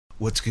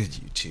What's good,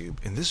 YouTube?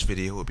 In this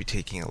video, we'll be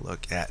taking a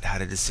look at how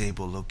to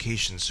disable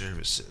location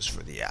services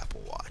for the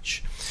Apple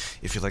Watch.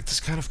 If you like this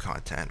kind of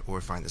content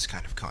or find this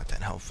kind of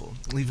content helpful,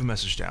 leave a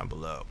message down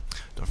below.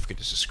 Don't forget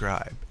to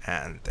subscribe,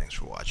 and thanks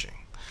for watching.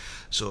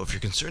 So if you're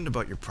concerned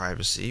about your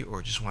privacy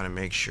or just want to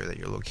make sure that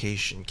your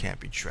location can't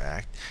be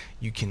tracked,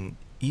 you can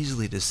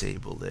easily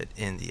disable it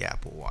in the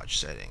Apple Watch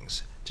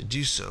settings. To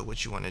do so,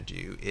 what you want to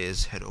do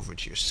is head over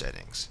to your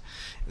settings,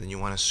 and then you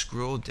want to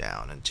scroll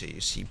down until you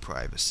see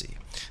privacy.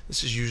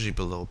 This is usually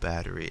below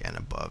battery and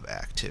above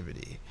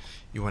activity.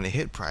 You want to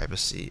hit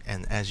privacy,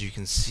 and as you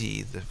can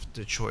see,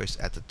 the choice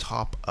at the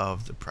top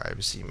of the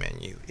privacy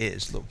menu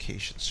is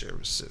location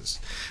services.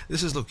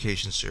 This is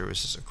location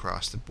services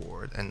across the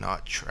board and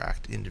not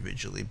tracked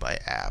individually by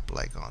app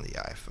like on the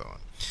iPhone.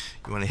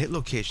 You want to hit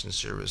location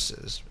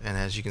services, and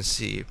as you can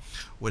see,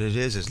 what it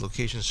is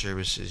location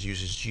services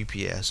uses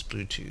GPS,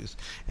 Bluetooth,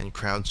 and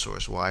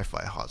crowdsource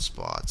Wi-Fi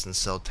hotspots and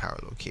cell tower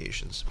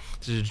locations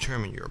to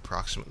determine your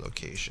approximate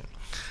location.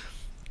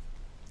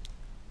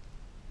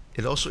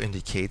 It also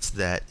indicates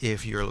that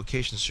if your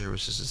location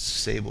services is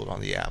disabled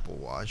on the Apple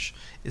Watch,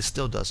 it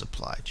still does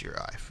apply to your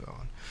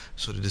iPhone.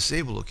 So to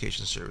disable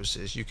location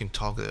services, you can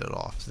toggle it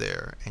off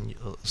there, and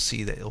you'll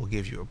see that it will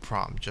give you a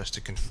prompt just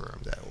to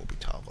confirm that it will be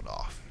toggled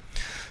off.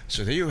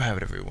 So there you have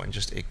it, everyone,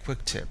 just a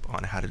quick tip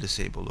on how to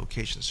disable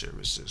location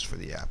services for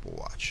the Apple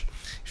Watch.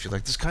 If you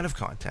like this kind of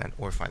content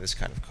or find this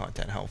kind of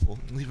content helpful,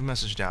 leave a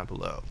message down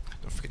below.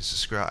 Don't forget to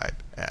subscribe,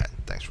 and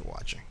thanks for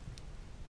watching.